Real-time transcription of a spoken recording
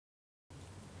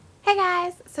Hey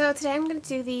guys! So today I'm going to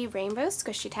do the rainbow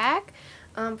squishy tag.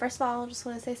 First of all, I just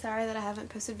want to say sorry that I haven't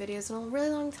posted videos in a really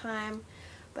long time,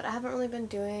 but I haven't really been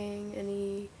getting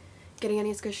any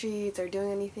squishies or doing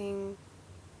anything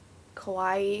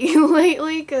kawaii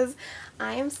lately because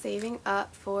I am saving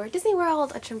up for Disney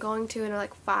World, which I'm going to in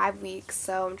like 5 weeks,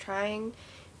 so I'm trying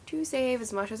to save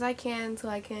as much as I can so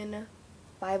I can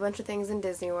buy a bunch of things in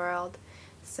Disney World.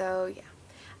 So yeah,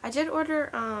 I did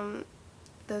order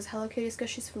those Hello Kitty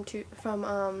squishies from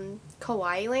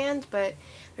Kawaii Land, but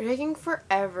they're taking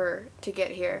forever to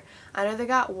get here. I know they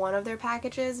got one of their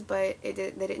packages, but they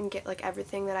didn't get like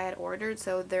everything that I had ordered,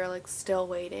 so they're like still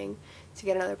waiting to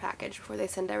get another package before they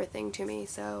send everything to me.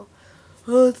 So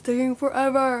it's taking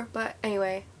forever. But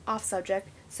anyway, off subject.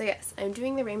 So yes, I'm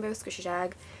doing the rainbow squishy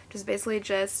tag, just basically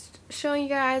just showing you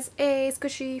guys a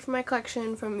squishy from my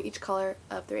collection from each color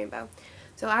of the rainbow.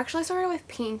 So I actually started with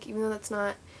pink, even though that's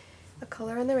not a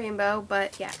color in the rainbow,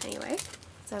 but yeah, anyway.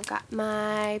 So I've got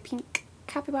my pink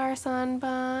capybara sun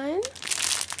bun.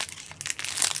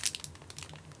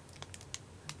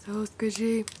 So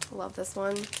squishy. Love this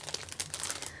one.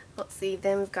 Let's see,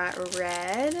 then we've got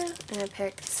red, and I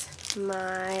picked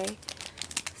my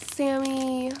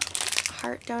Sammy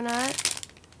heart donut.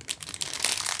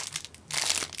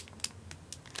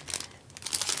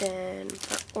 Then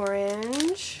for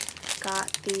orange,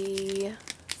 got the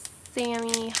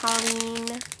Sammy Halloween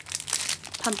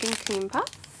pumpkin cream puff.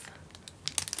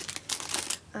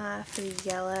 For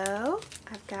yellow,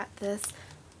 I've got this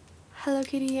Hello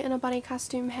Kitty in a bunny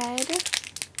costume head.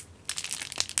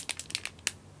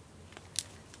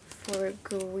 For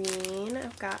green,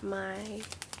 I've got my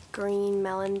green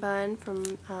melon bun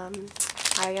from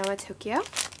Aoyama Tokyo.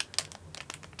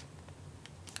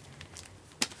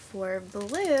 For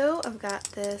blue, I've got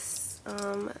this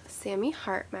Sammy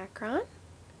heart macaron.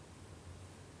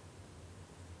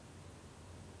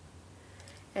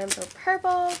 And for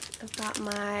purple, I've got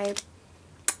my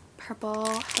purple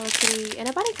Hello Kitty in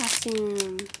a bunny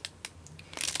costume.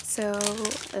 So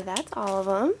that's all of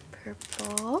them.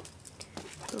 Purple,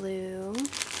 blue,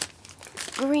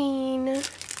 green,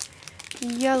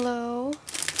 yellow,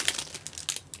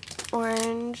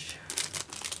 orange,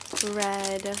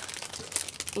 red,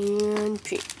 and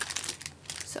pink.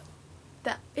 So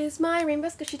that is my rainbow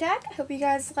squishy tag. I hope you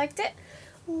guys liked it.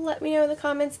 Let me know in the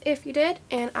comments if you did,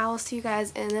 and I will see you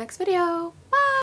guys in the next video. Bye!